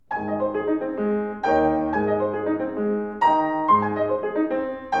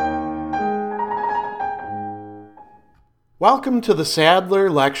Welcome to the Sadler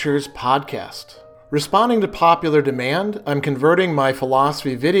Lectures podcast. Responding to popular demand, I'm converting my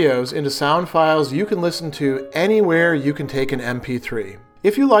philosophy videos into sound files you can listen to anywhere you can take an MP3.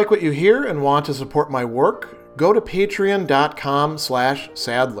 If you like what you hear and want to support my work, go to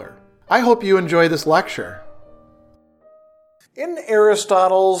patreon.com/Sadler. I hope you enjoy this lecture. In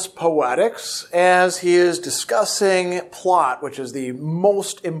Aristotle's Poetics, as he is discussing plot, which is the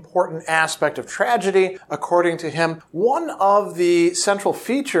most important aspect of tragedy, according to him, one of the central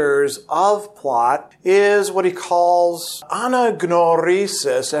features of plot is what he calls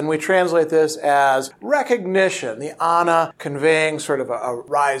anagnorisis, and we translate this as recognition. The ana conveying sort of a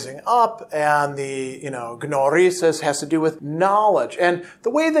rising up, and the gnorisis has to do with knowledge. And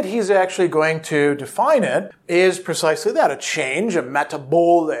the way that he's actually going to define it is precisely that, a change, a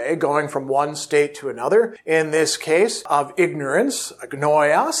metabole, going from one state to another, in this case of ignorance,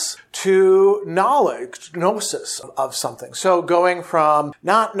 gnoias, to knowledge, gnosis of something. So going from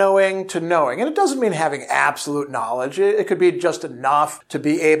not knowing to knowing. And it doesn't mean having absolute knowledge. It could be just enough to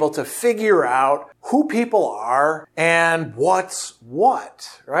be able to figure out who people are and what's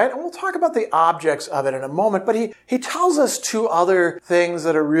what, right? And we'll talk about the objects of it in a moment, but he tells us two other things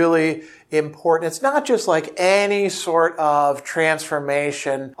that are really important. It's not just like any sort of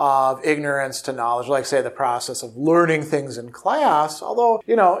transformation of ignorance to knowledge, like say the process of learning things in class, although,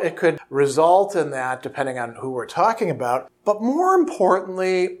 it could result in that depending on who we're talking about. But more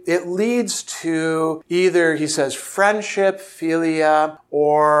importantly, it leads to either, he says, friendship, philia,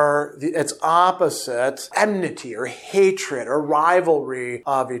 or its opposite, enmity or hatred or rivalry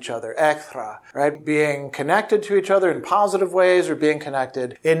of each other, echthra, right? Being connected to each other in positive ways or being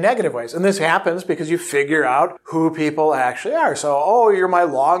connected in negative ways. And this happens because you figure out who people actually are. So, you're my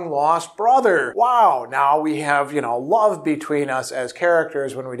long-lost brother. Wow, now we have, love between us as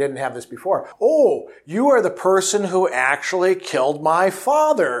characters when we didn't have this before. Oh, you are the person who actually killed my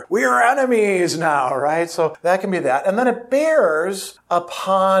father. We are enemies now, right? So that can be that. And then it bears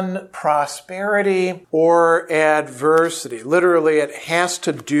upon prosperity or adversity. Literally, it has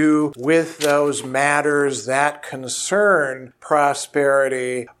to do with those matters that concern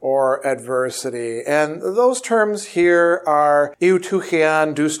prosperity or adversity. And those terms here are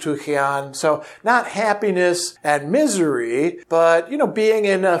eutouchion, dystouchion. So not happiness and misery, but, being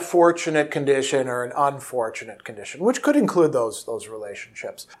in a fortunate condition or an unfortunate condition, which could include those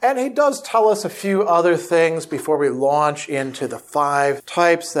relationships. And he does tell us a few other things before we launch into the 5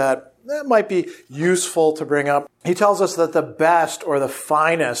 types that might be useful to bring up. He tells us that the best or the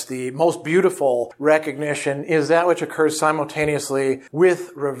finest, the most beautiful recognition is that which occurs simultaneously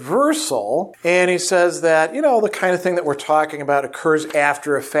with reversal. And he says that, the kind of thing that we're talking about occurs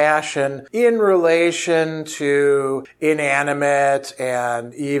after a fashion in relation to inanimate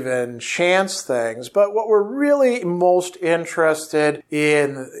and even chance things. But what we're really most interested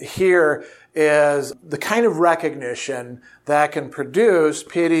in here is the kind of recognition that can produce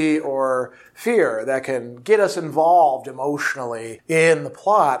pity or fear, that can get us involved emotionally in the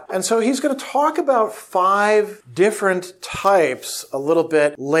plot. And so he's going to talk about 5 different types a little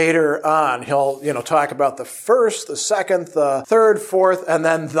bit later on. He'll, talk about the first, the second, the third, fourth, and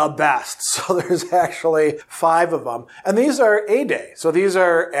then the best. So there's actually 5 of them. And these are Adae. So these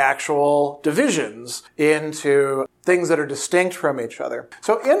are actual divisions into things that are distinct from each other.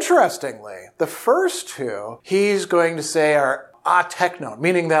 So interestingly, the first 2, he's going to say are atechnon,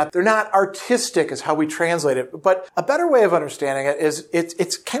 meaning that they're not artistic is how we translate it. But a better way of understanding it is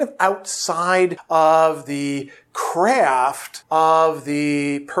it's kind of outside of the craft of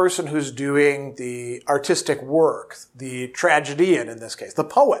the person who's doing the artistic work, the tragedian in this case, the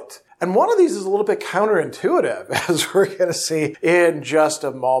poet. And one of these is a little bit counterintuitive, as we're going to see in just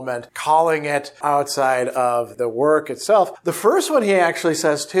a moment, calling it outside of the work itself. The first one he actually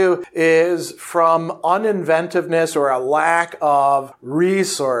says, too, is from uninventiveness or a lack of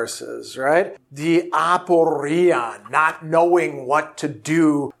resources, right? The aporion, not knowing what to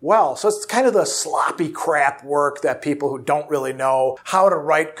do well. So it's kind of the sloppy crap work that people who don't really know how to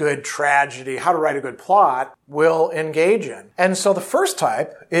write good tragedy, how to write a good plot, will engage in. And so the first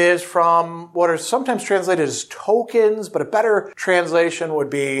type is from what are sometimes translated as tokens, but a better translation would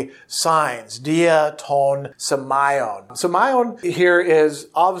be signs. Dia, ton, semaion. Semaion here is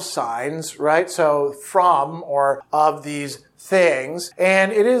of signs, right? So from or of these things,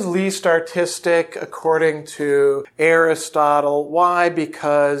 and it is least artistic according to Aristotle. Why?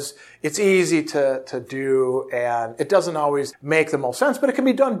 Because it's easy to do, and it doesn't always make the most sense, but it can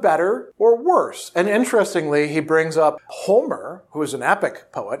be done better or worse. And interestingly, he brings up Homer, who is an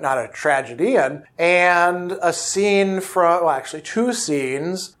epic poet, not a tragedian, and a scene from, well, actually 2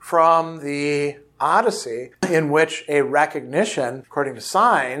 scenes from the Odyssey, in which a recognition, according to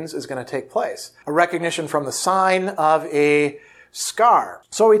signs, is going to take place. A recognition from the sign of a scar.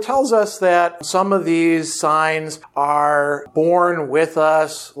 So he tells us that some of these signs are born with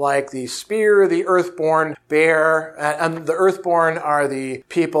us, like the spear, the earthborn bear, and the earthborn are the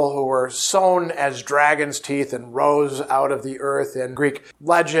people who were sown as dragon's teeth and rose out of the earth in Greek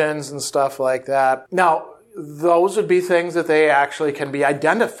legends and stuff like that. Now, those would be things that they actually can be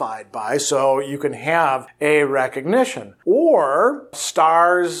identified by, so you can have a recognition. Or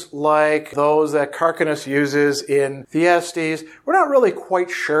stars like those that Carcanus uses in Thyestes. We're not really quite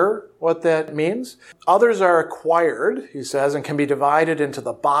sure what that means. Others are acquired, he says, and can be divided into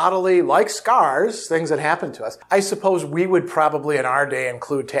the bodily, like scars, things that happen to us. I suppose we would probably in our day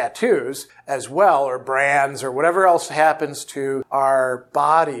include tattoos as well, or brands, or whatever else happens to our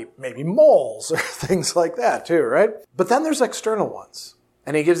body, maybe moles or things like that too, right? But then there's external ones.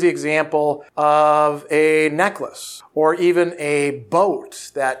 And he gives the example of a necklace or even a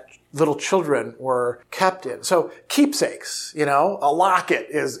boat that little children were kept in. So keepsakes, a locket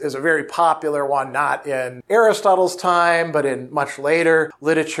is a very popular one, not in Aristotle's time, but in much later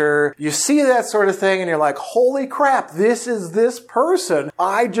literature. You see that sort of thing and you're like, holy crap, this is this person.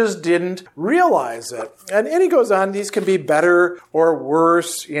 I just didn't realize it. And he goes on, these can be better or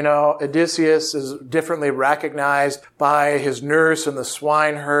worse. Odysseus is differently recognized by his nurse and the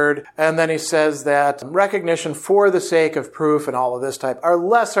swineherd. And then he says that recognition for the sake of proof and all of this type are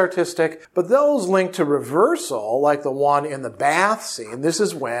less artistic, but those linked to reversal, like the one in the bath scene, this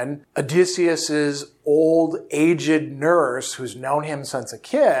is when Odysseus's old, aged nurse, who's known him since a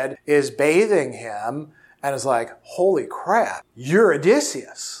kid, is bathing him and is like, holy crap, you're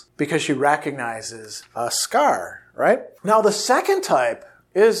Odysseus, because she recognizes a scar, right? Now, the second type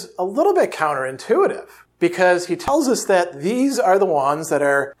is a little bit counterintuitive, because he tells us that these are the ones that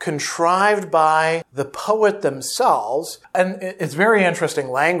are contrived by the poet themselves. And it's very interesting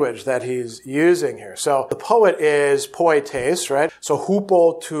language that he's using here. So the poet is poetes, right? So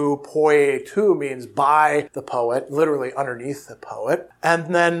hupo to poetu means by the poet, literally underneath the poet.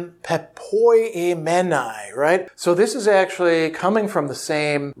 And then pepoimenai, right? So this is actually coming from the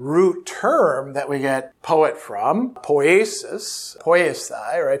same root term that we get poet from, poiesis,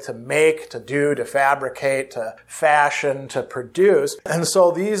 poiesthai, right? To make, to do, to fabricate, to fashion, to produce. And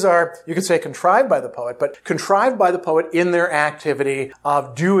so these are, you could say, contrived by the poet, but contrived by the poet in their activity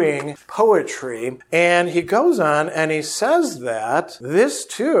of doing poetry. And he goes on and he says that this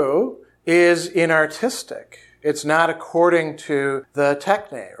too is inartistic. It's not according to the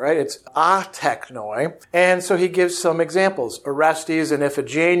techne, right? It's atechnoi. And so he gives some examples. Orestes and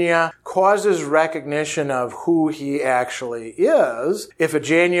Iphigenia causes recognition of who he actually is.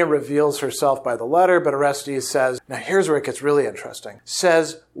 Iphigenia reveals herself by the letter, but Orestes says, now here's where it gets really interesting,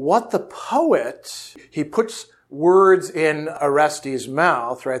 says what the poet, he puts words in Orestes'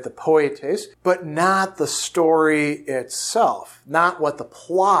 mouth, right, the poietes, but not the story itself, not what the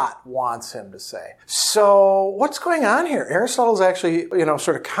plot wants him to say. So what's going on here? Aristotle's actually,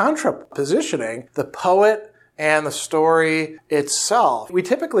 sort of contrapositioning the poet and the story itself. We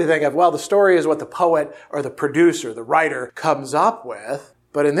typically think of, well, the story is what the poet or the producer, the writer, comes up with.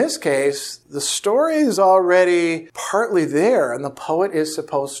 But in this case, the story is already partly there, and the poet is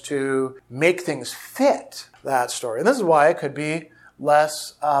supposed to make things fit that story. And this is why it could be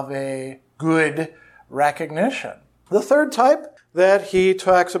less of a good recognition. The third type that he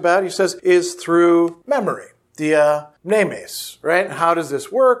talks about, he says, is through memory. Dia mnemes, right? How does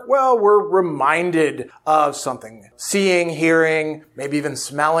this work? Well, we're reminded of something. Seeing, hearing, maybe even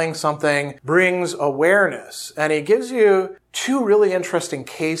smelling something brings awareness. And he gives you two really interesting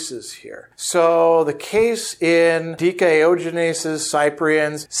cases here. So the case in Dikaiogenes'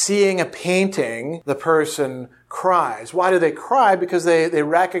 Cyprians, seeing a painting, the person cries. Why do they cry? Because they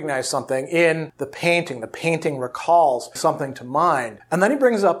recognize something in the painting. The painting recalls something to mind. And then he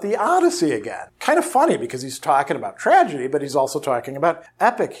brings up the Odyssey again. Kind of funny because he's talking about tragedy, but he's also talking about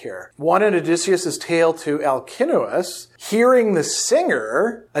epic here. One in Odysseus' tale to Alcinous, hearing the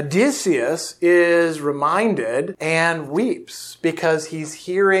singer, Odysseus is reminded and weeps because he's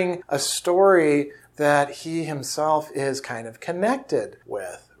hearing a story that he himself is kind of connected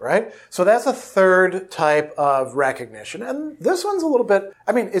with. Right? So that's a third type of recognition. And this one's a little bit,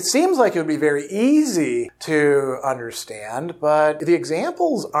 it seems like it would be very easy to understand, but the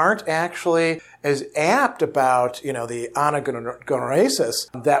examples aren't actually as apt about, the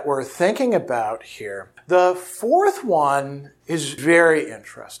anagonoresis that we're thinking about here. The fourth one is very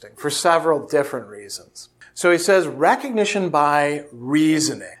interesting for several different reasons. So he says recognition by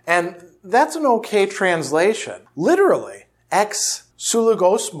reasoning. And that's an okay translation. Literally, ex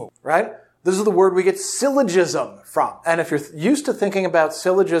sulogosmu, right? This is the word we get syllogism from. And if you're used to thinking about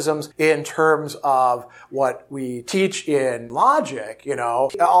syllogisms in terms of what we teach in logic,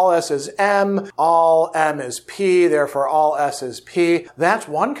 all S is M, all M is P, therefore all S is P, that's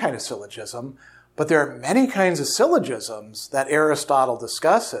one kind of syllogism. But there are many kinds of syllogisms that Aristotle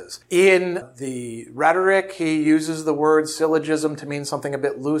discusses. In the rhetoric, he uses the word syllogism to mean something a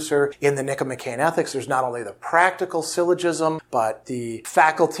bit looser. In the Nicomachean Ethics, there's not only the practical syllogism, but the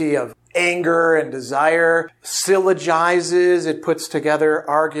faculty of anger and desire syllogizes. It puts together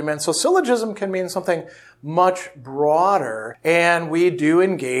arguments. So syllogism can mean something much broader, and we do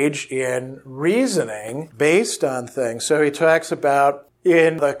engage in reasoning based on things. So he talks about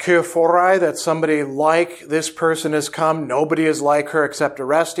in the Kyophori that somebody like this person has come. Nobody is like her except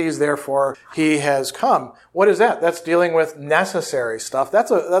Orestes, therefore he has come. What is that? That's dealing with necessary stuff.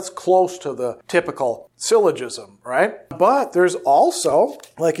 That's close to the typical syllogism, right? But there's also,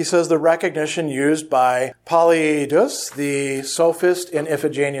 like he says, the recognition used by Polyidus, the sophist in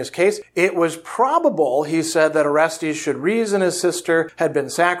Iphigenia's case. It was probable, he said, that Orestes should reason his sister had been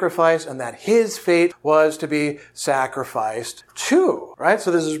sacrificed and that his fate was to be sacrificed too, right?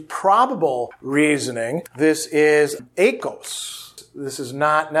 So this is probable reasoning. This is eikos. This is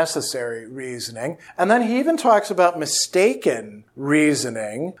not necessary reasoning. And then he even talks about mistaken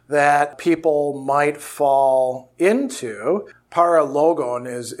reasoning that people might fall into. Paralogon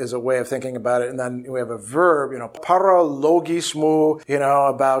is a way of thinking about it. And then we have a verb, paralogismu,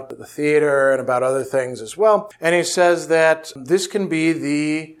 about the theater and about other things as well. And he says that this can be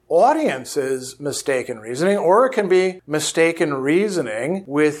the audience's mistaken reasoning, or it can be mistaken reasoning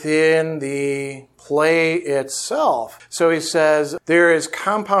within the play itself. So he says there is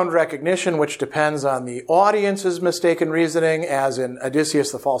compound recognition, which depends on the audience's mistaken reasoning, as in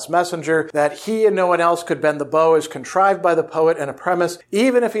Odysseus the false messenger, that he and no one else could bend the bow is contrived by the poet and a premise,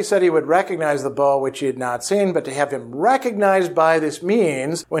 even if he said he would recognize the bow which he had not seen, but to have him recognized by this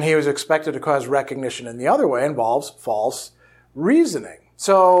means when he was expected to cause recognition in the other way involves false reasoning.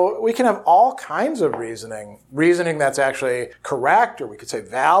 So we can have all kinds of reasoning that's actually correct, or we could say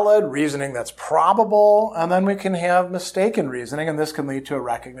valid, reasoning that's probable, and then we can have mistaken reasoning, and this can lead to a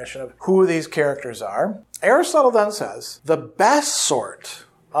recognition of who these characters are. Aristotle then says the best sort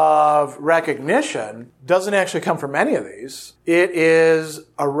of recognition doesn't actually come from any of these. It is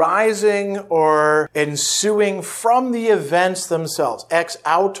arising or ensuing from the events themselves. Ex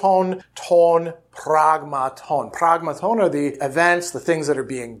auton ton pragmaton. Pragmaton are the events, the things that are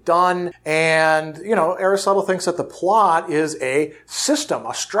being done. And, Aristotle thinks that the plot is a system,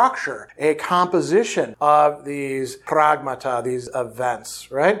 a structure, a composition of these pragmata, these events,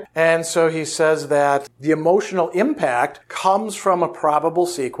 right? And so he says that the emotional impact comes from a probable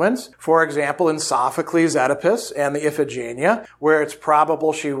sequence. For example, in Sophocles' Oedipus and the Iphigenia, where it's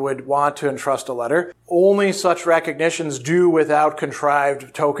probable she would want to entrust a letter. Only such recognitions do without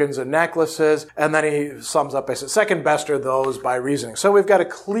contrived tokens and necklaces. And then he sums up by saying, second best are those by reasoning. So we've got a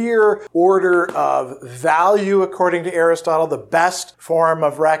clear order of value according to Aristotle. The best form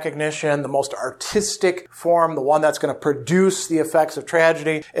of recognition, the most artistic form, the one that's going to produce the effects of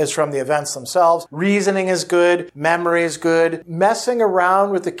tragedy, is from the events themselves. Reasoning is good. Memory is good. Messing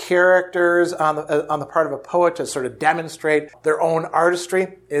around with the characters on the part of a poet to sort of demonstrate their own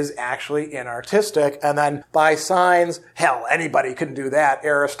artistry is actually inartistic. And then by signs, hell, anybody can do that,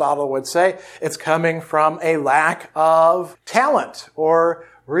 Aristotle would say. It's coming from a lack of talent or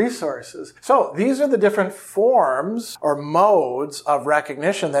resources. So these are the different forms or modes of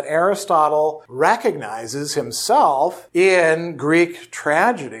recognition that Aristotle recognizes himself in Greek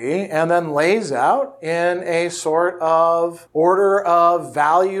tragedy and then lays out in a sort of order of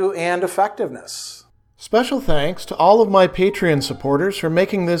value and effectiveness. Special thanks to all of my Patreon supporters for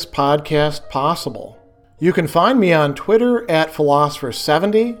making this podcast possible. You can find me on Twitter at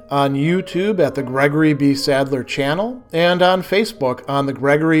Philosopher70, on YouTube at the Gregory B. Sadler channel, and on Facebook on the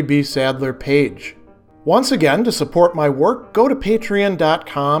Gregory B. Sadler page. Once again, to support my work, go to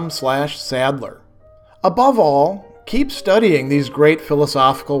patreon.com/Sadler. Above all, keep studying these great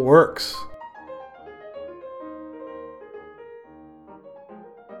philosophical works.